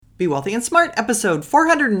Be Wealthy and Smart, episode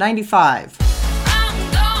 495.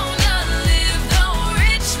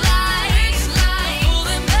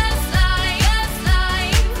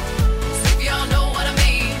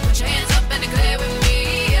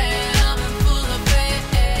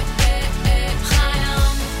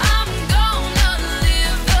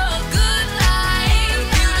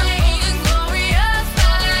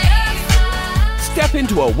 Step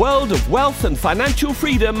into a world of wealth and financial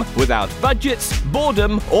freedom without budgets,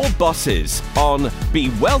 boredom, or bosses on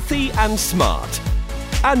Be Wealthy and Smart.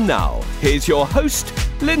 And now, here's your host,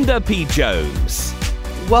 Linda P. Jones.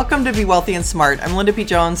 Welcome to Be Wealthy and Smart. I'm Linda P.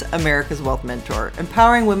 Jones, America's Wealth Mentor,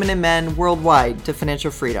 empowering women and men worldwide to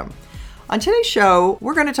financial freedom. On today's show,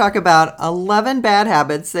 we're going to talk about 11 bad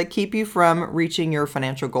habits that keep you from reaching your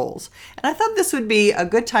financial goals. And I thought this would be a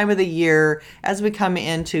good time of the year as we come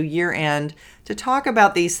into year end to talk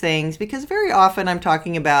about these things, because very often I'm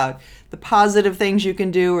talking about the positive things you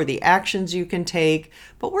can do or the actions you can take,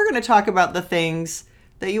 but we're going to talk about the things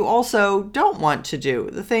that you also don't want to do,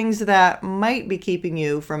 the things that might be keeping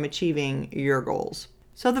you from achieving your goals.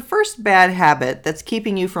 So the first bad habit that's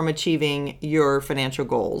keeping you from achieving your financial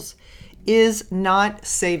goals is not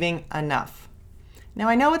saving enough. Now,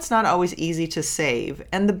 I know it's not always easy to save,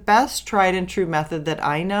 and the best tried and true method that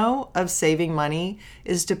I know of saving money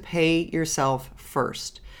is to pay yourself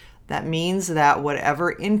first. That means that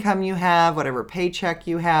whatever income you have, whatever paycheck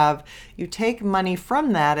you have, you take money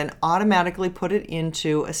from that and automatically put it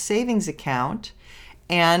into a savings account,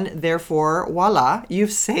 and therefore, voila,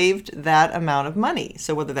 you've saved that amount of money.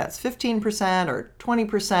 So whether that's 15% or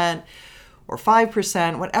 20%, or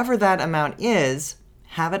 5%, whatever that amount is,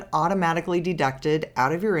 have it automatically deducted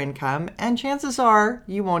out of your income, and chances are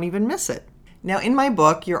you won't even miss it. Now, in my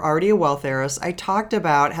book, You're Already a Wealth Heiress, I talked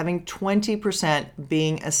about having 20%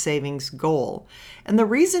 being a savings goal. And the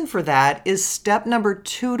reason for that is step number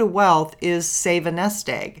 2 to wealth is save a nest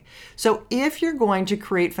egg. So if you're going to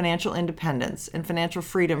create financial independence and financial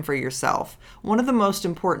freedom for yourself, one of the most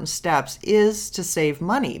important steps is to save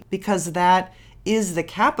money, because that is the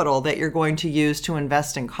capital that you're going to use to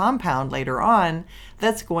invest and compound later on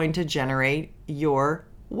that's going to generate your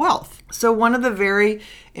wealth. So one of the very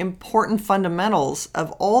important fundamentals of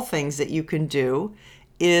all things that you can do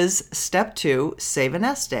is step 2, save a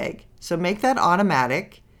nest egg. So make that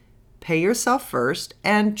automatic, pay yourself first,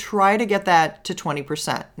 and try to get that to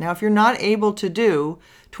 20%. Now, if you're not able to do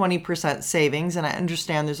 20% savings, and I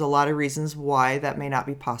understand there's a lot of reasons why that may not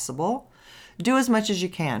be possible, do as much as you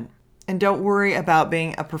can. And don't worry about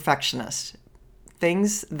being a perfectionist.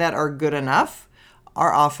 Things that are good enough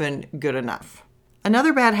are often good enough.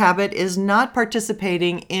 Another bad habit is not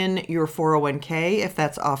participating in your 401k if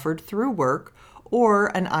that's offered through work, or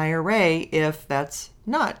an IRA if that's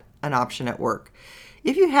not an option at work.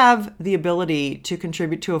 If you have the ability to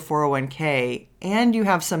contribute to a 401k and you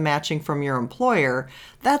have some matching from your employer,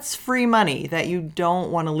 that's free money that you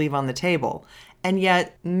don't want to leave on the table. And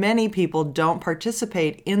yet many people don't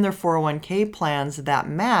participate in their 401k plans that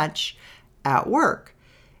match at work.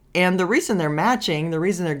 And the reason they're matching, the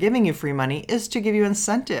reason they're giving you free money is to give you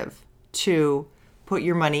incentive to put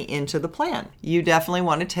your money into the plan. You definitely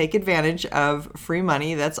want to take advantage of free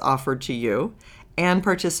money that's offered to you and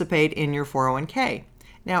participate in your 401k.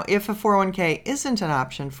 Now, if a 401k isn't an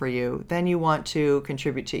option for you, then you want to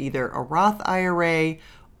contribute to either a Roth IRA,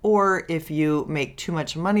 or if you make too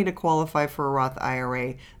much money to qualify for a Roth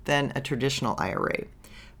IRA, then a traditional IRA.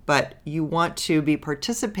 But you want to be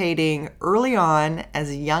participating early on,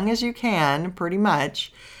 as young as you can, pretty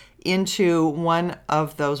much, into one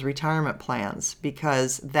of those retirement plans,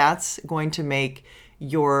 because that's going to make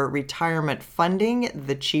your retirement funding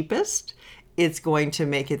the cheapest. It's going to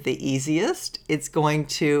make it the easiest. It's going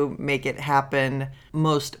to make it happen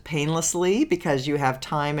most painlessly, because you have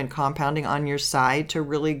time and compounding on your side to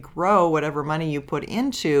really grow whatever money you put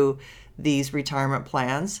into these retirement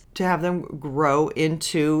plans, to have them grow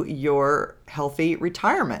into your healthy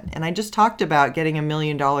retirement. And I just talked about getting $1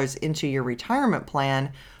 million into your retirement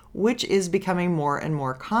plan, which is becoming more and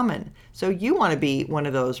more common. So you want to be one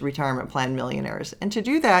of those retirement plan millionaires. And to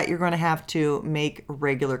do that, you're going to have to make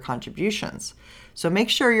regular contributions. So make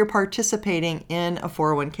sure you're participating in a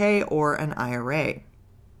 401k or an IRA.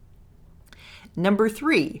 Number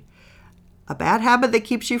 3, a bad habit that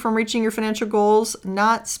keeps you from reaching your financial goals,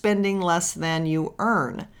 not spending less than you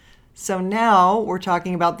earn. So now we're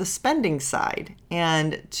talking about the spending side,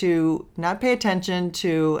 and to not pay attention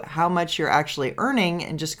to how much you're actually earning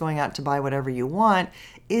and just going out to buy whatever you want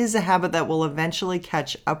is a habit that will eventually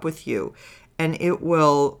catch up with you, and it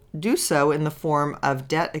will do so in the form of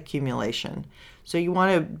debt accumulation. So you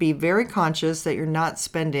want to be very conscious that you're not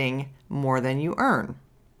spending more than you earn.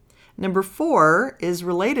 Number 4 is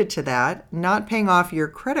related to that, not paying off your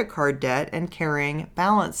credit card debt and carrying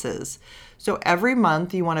balances. So every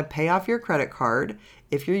month you want to pay off your credit card.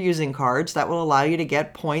 If you're using cards, that will allow you to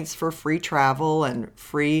get points for free travel and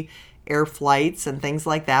free air flights and things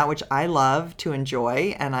like that, which I love to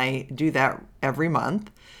enjoy, and I do that every month.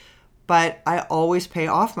 But I always pay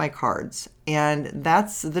off my cards, and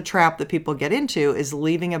that's the trap that people get into, is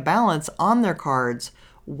leaving a balance on their cards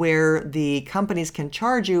where the companies can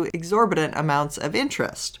charge you exorbitant amounts of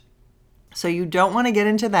interest. So you don't want to get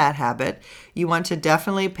into that habit. You want to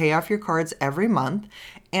definitely pay off your cards every month.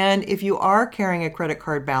 And if you are carrying a credit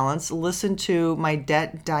card balance, listen to my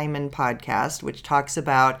Debt Diamond podcast, which talks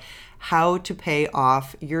about how to pay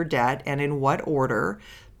off your debt and in what order,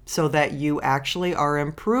 so that you actually are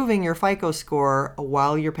improving your FICO score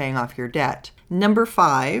while you're paying off your debt. Number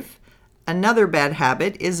 5, another bad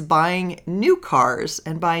habit, is buying new cars.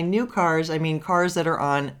 And by new cars, I mean cars that are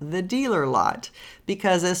on the dealer lot.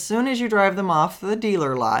 Because as soon as you drive them off the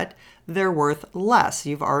dealer lot, they're worth less.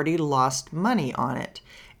 You've already lost money on it.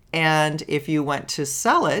 And if you went to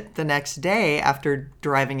sell it the next day after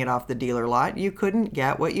driving it off the dealer lot, you couldn't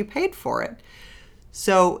get what you paid for it.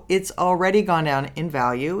 So it's already gone down in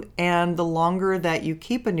value, and the longer that you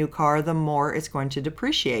keep a new car, the more it's going to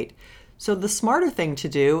depreciate. So the smarter thing to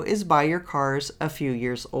do is buy your cars a few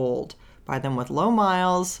years old. Buy them with low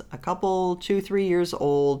miles, a couple, 2-3 years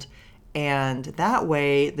old, and that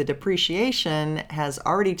way the depreciation has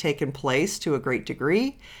already taken place to a great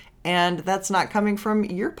degree, and that's not coming from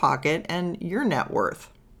your pocket and your net worth.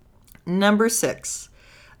 Number 6.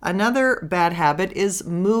 Another bad habit is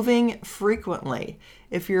moving frequently.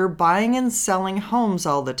 If you're buying and selling homes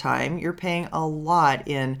all the time, you're paying a lot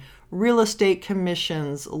in real estate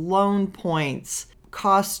commissions, loan points,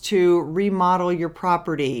 costs to remodel your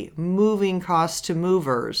property, moving costs to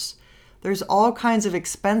movers. There's all kinds of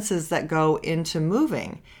expenses that go into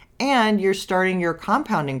moving. And you're starting your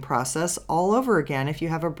compounding process all over again if you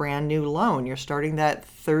have a brand new loan. You're starting that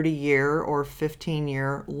 30-year or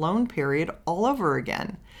 15-year loan period all over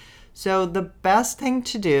again. So the best thing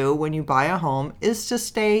to do when you buy a home is to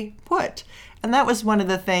stay put. And that was one of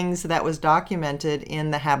the things that was documented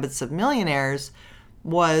in The Habits of Millionaires,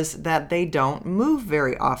 was that they don't move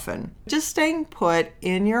very often. Just staying put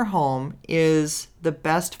in your home is the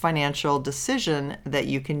best financial decision that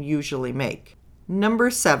you can usually make. Number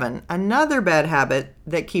 7, another bad habit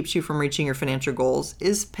that keeps you from reaching your financial goals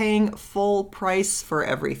is paying full price for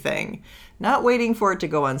everything. Not waiting for it to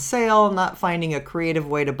go on sale, not finding a creative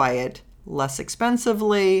way to buy it less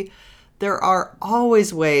expensively. There are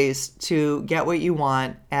always ways to get what you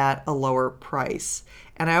want at a lower price.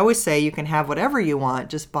 And I always say you can have whatever you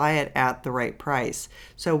want, just buy it at the right price.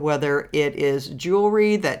 So whether it is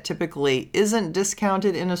jewelry that typically isn't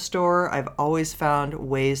discounted in a store, I've always found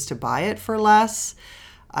ways to buy it for less.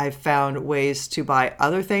 I've found ways to buy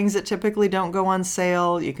other things that typically don't go on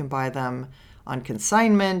sale. You can buy them on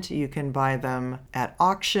consignment. You can buy them at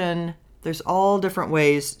auction. There's all different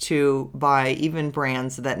ways to buy even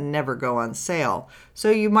brands that never go on sale.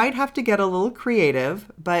 So you might have to get a little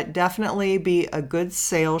creative, but definitely be a good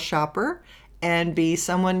sale shopper and be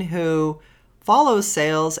someone who follows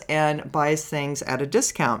sales and buys things at a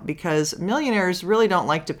discount, because millionaires really don't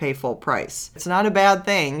like to pay full price. It's not a bad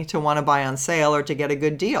thing to want to buy on sale or to get a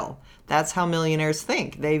good deal. That's how millionaires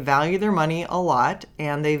think. They value their money a lot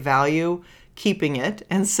and they value keeping it,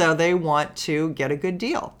 and so they want to get a good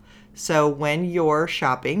deal. So when you're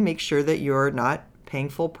shopping, make sure that you're not paying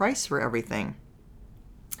full price for everything.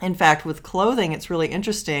 In fact, with clothing, it's really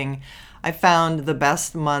interesting. I found the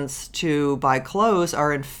best months to buy clothes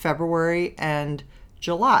are in February and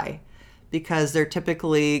July, because they're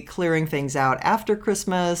typically clearing things out after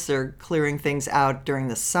Christmas. They're clearing things out during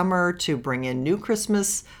the summer to bring in new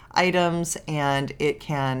Christmas items, and it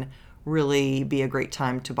can really be a great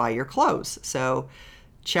time to buy your clothes. So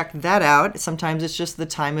check that out. Sometimes it's just the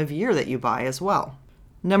time of year that you buy as well.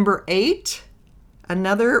 Number 8,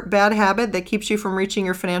 another bad habit that keeps you from reaching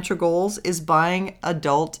your financial goals is buying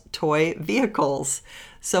adult toy vehicles.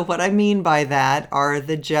 So what I mean by that are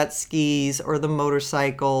the jet skis or the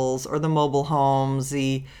motorcycles or the mobile homes,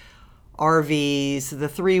 the RVs, the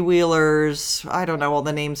three-wheelers. I don't know all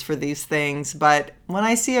the names for these things, but when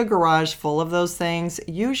I see a garage full of those things,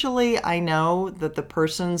 usually I know that the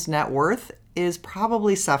person's net worth is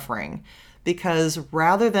probably suffering, because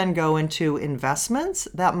rather than go into investments,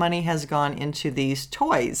 that money has gone into these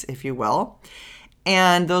toys, if you will.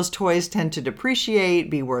 And those toys tend to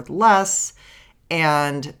depreciate, be worth less,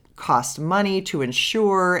 and cost money to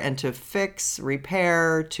insure and to fix,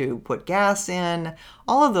 repair, to put gas in,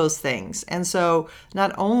 all of those things. And so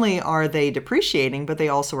not only are they depreciating, but they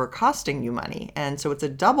also are costing you money. And so it's a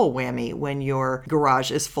double whammy when your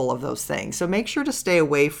garage is full of those things. So make sure to stay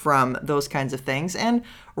away from those kinds of things and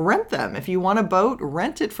rent them. If you want a boat,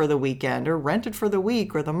 rent it for the weekend or rent it for the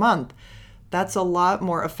week or the month. That's a lot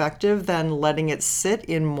more effective than letting it sit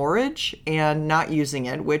in moorage and not using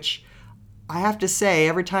it, which I have to say,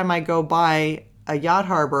 every time I go by a yacht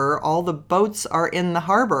harbor, all the boats are in the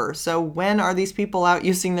harbor. So when are these people out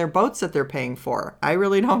using their boats that they're paying for? I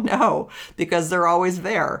really don't know, because they're always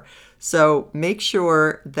there. So make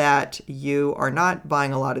sure that you are not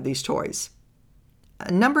buying a lot of these toys.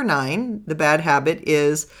 Number 9, the bad habit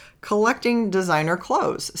is collecting designer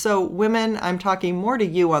clothes. So women, I'm talking more to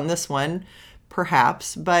you on this one,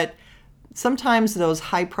 perhaps, but sometimes those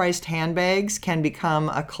high-priced handbags can become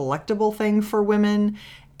a collectible thing for women,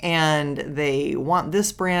 and they want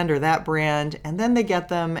this brand or that brand, and then they get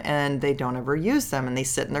them and they don't ever use them and they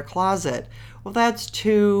sit in their closet. Well, that's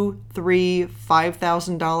 $2,000, $3,000,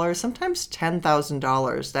 $5,000, sometimes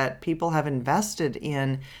 $10,000 that people have invested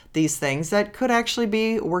in these things that could actually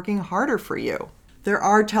be working harder for you. There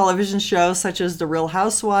are television shows such as The Real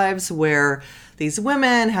Housewives where these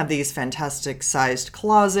women have these fantastic sized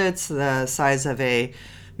closets, the size of a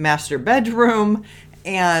master bedroom,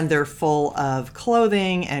 and they're full of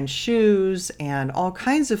clothing and shoes and all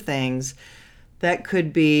kinds of things that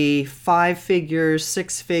could be 5 figures,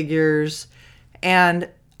 6 figures. And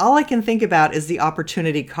all I can think about is the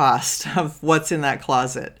opportunity cost of what's in that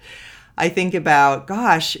closet. I think about,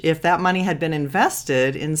 gosh, if that money had been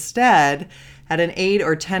invested instead at an 8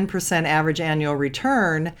 or 10% average annual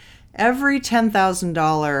return, every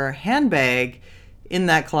 $10,000 handbag in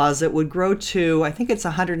that closet would grow to, I think it's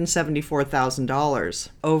 $174,000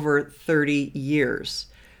 over 30 years.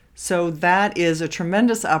 So that is a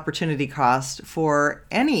tremendous opportunity cost for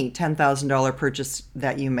any $10,000 purchase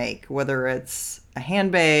that you make, whether it's a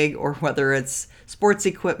handbag or whether it's sports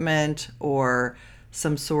equipment or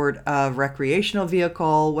some sort of recreational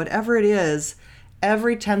vehicle, whatever it is.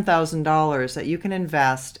 Every $10,000 that you can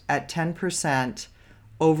invest at 10%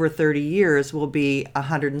 over 30 years will be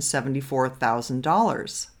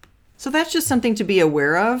 $174,000. So that's just something to be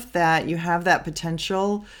aware of, that you have that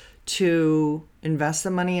potential to invest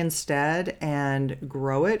the money instead and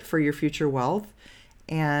grow it for your future wealth.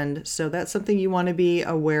 And so that's something you want to be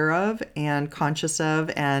aware of and conscious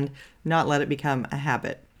of and not let it become a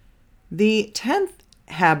habit. The 10th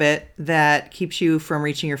habit that keeps you from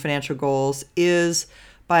reaching your financial goals is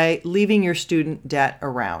by leaving your student debt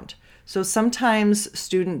around. So sometimes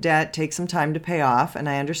student debt takes some time to pay off, and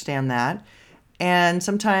I understand that. And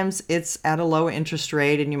sometimes it's at a low interest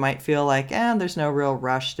rate and you might feel like, there's no real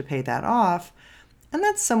rush to pay that off. And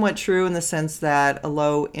that's somewhat true in the sense that a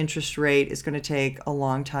low interest rate is going to take a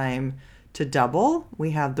long time to double.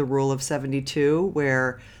 We have the rule of 72,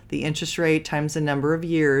 where the interest rate times the number of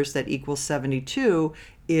years that equals 72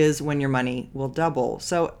 is when your money will double.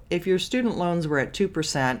 So if your student loans were at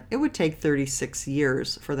 2%, it would take 36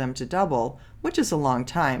 years for them to double, which is a long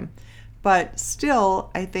time. But still,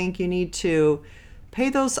 I think you need to pay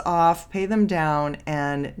those off, pay them down,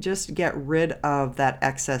 and just get rid of that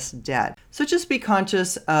excess debt. So just be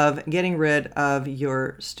conscious of getting rid of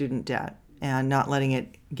your student debt and not letting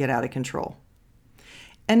it get out of control.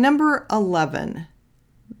 And number 11,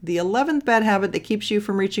 the 11th bad habit that keeps you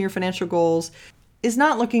from reaching your financial goals is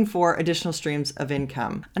not looking for additional streams of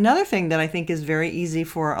income. Another thing that I think is very easy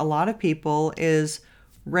for a lot of people is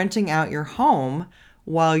renting out your home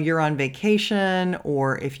while you're on vacation,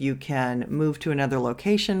 or if you can move to another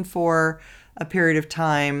location for a period of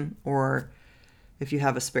time, or if you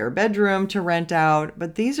have a spare bedroom to rent out.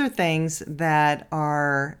 But these are things that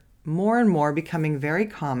are more and more becoming very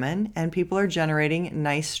common, and people are generating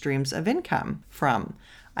nice streams of income from.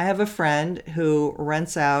 I have a friend who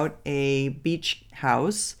rents out a beach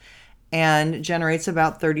house and generates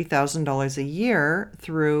about $30,000 a year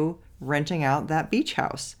through renting out that beach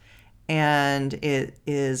house. And it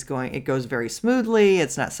goes very smoothly.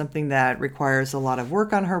 It's not something that requires a lot of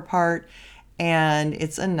work on her part, and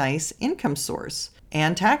it's a nice income source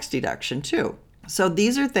and tax deduction too. So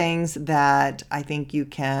these are things that I think you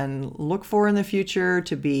can look for in the future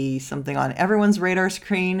to be something on everyone's radar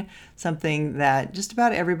screen, something that just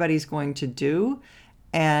about everybody's going to do.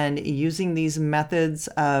 And using these methods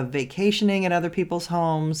of vacationing at other people's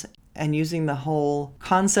homes and using the whole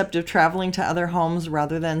concept of traveling to other homes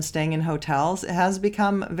rather than staying in hotels, it has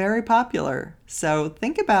become very popular. So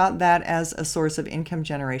think about that as a source of income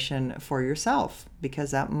generation for yourself,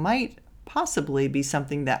 because that might possibly be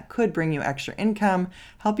something that could bring you extra income,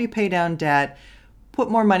 help you pay down debt, put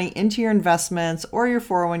more money into your investments or your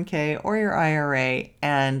 401k or your IRA,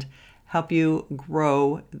 and help you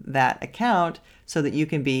grow that account so that you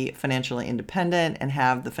can be financially independent and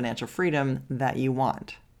have the financial freedom that you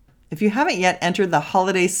want. If you haven't yet entered the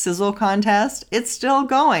Holiday Sizzle Contest, it's still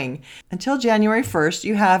going. Until January 1st,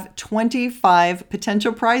 you have 25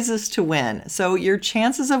 potential prizes to win. So your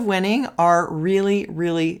chances of winning are really,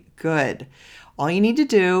 really good. All you need to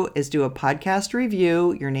do is do a podcast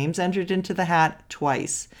review. Your name's entered into the hat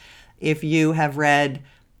twice. If you have read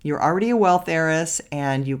You're Already a Wealth Heiress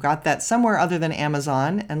and you got that somewhere other than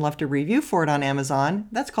Amazon and left a review for it on Amazon,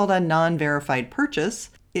 that's called a non-verified purchase.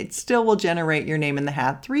 It still will generate your name in the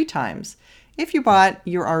hat 3 times. If you bought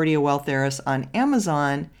You're Already a Wealth Heiress on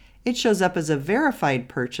Amazon, it shows up as a verified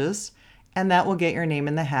purchase, and that will get your name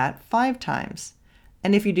in the hat 5 times.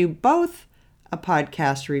 And if you do both a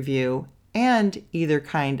podcast review and either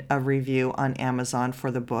kind of review on Amazon for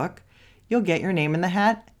the book, you'll get your name in the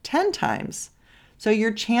hat 10 times. So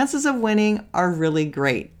your chances of winning are really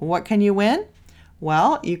great. What can you win?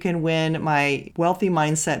 Well, you can win my Wealthy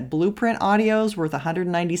Mindset Blueprint audios worth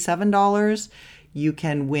 $197. You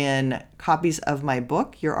can win copies of my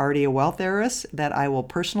book, You're Already a Wealth Heiress, that I will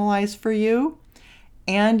personalize for you.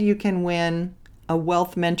 And you can win a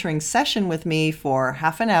wealth mentoring session with me for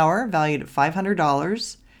half an hour, valued at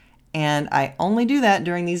 $500. And I only do that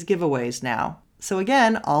during these giveaways now. So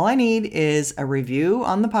again, all I need is a review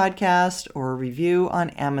on the podcast or a review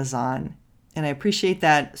on Amazon. And I appreciate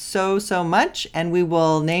that so much. And we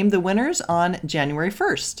will name the winners on January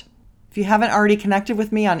 1st. If you haven't already connected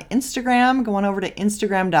with me on Instagram, go on over to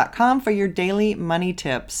Instagram.com for your daily money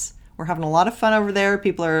tips. We're having a lot of fun over there.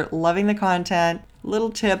 People are loving the content.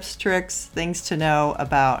 Little tips, tricks, things to know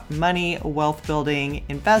about money, wealth building,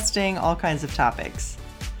 investing, all kinds of topics.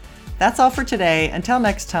 That's all for today. Until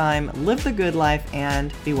next time, live the good life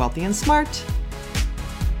and be wealthy and smart.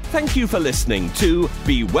 Thank you for listening to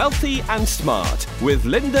Be Wealthy and Smart with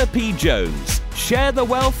Linda P. Jones. Share the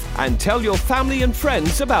wealth and tell your family and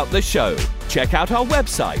friends about the show. Check out our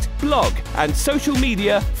website, blog, and social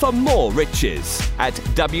media for more riches at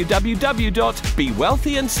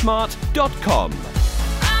www.bewealthyandsmart.com.